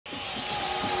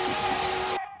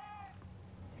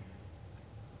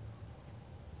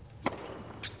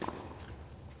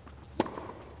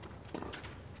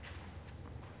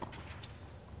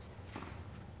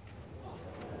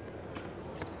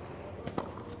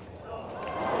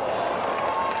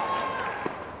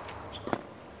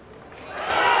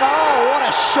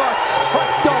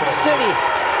ready.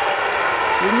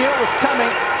 He knew it was coming.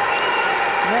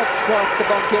 And that's got the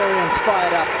Bulgarians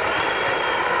fired up.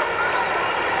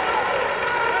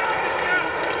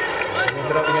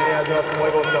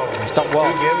 He's done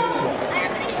well.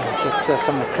 Get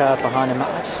some of the crowd behind him.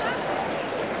 I just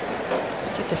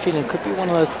get the feeling it could be one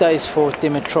of those days for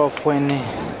Dimitrov when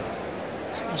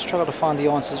he's going to struggle to find the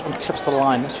answers when he clips the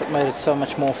line. That's what made it so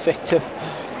much more effective.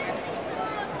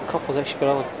 Koppel's actually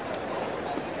got a little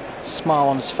smile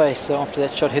on his face, so after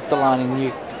that shot hit the line, he knew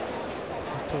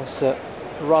it was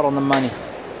right on the money.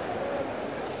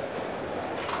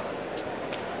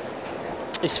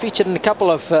 He's featured in a couple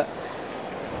of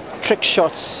trick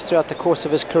shots throughout the course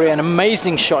of his career, and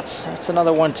amazing shots. That's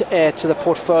another one to add to the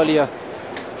portfolio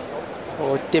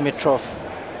for Dimitrov.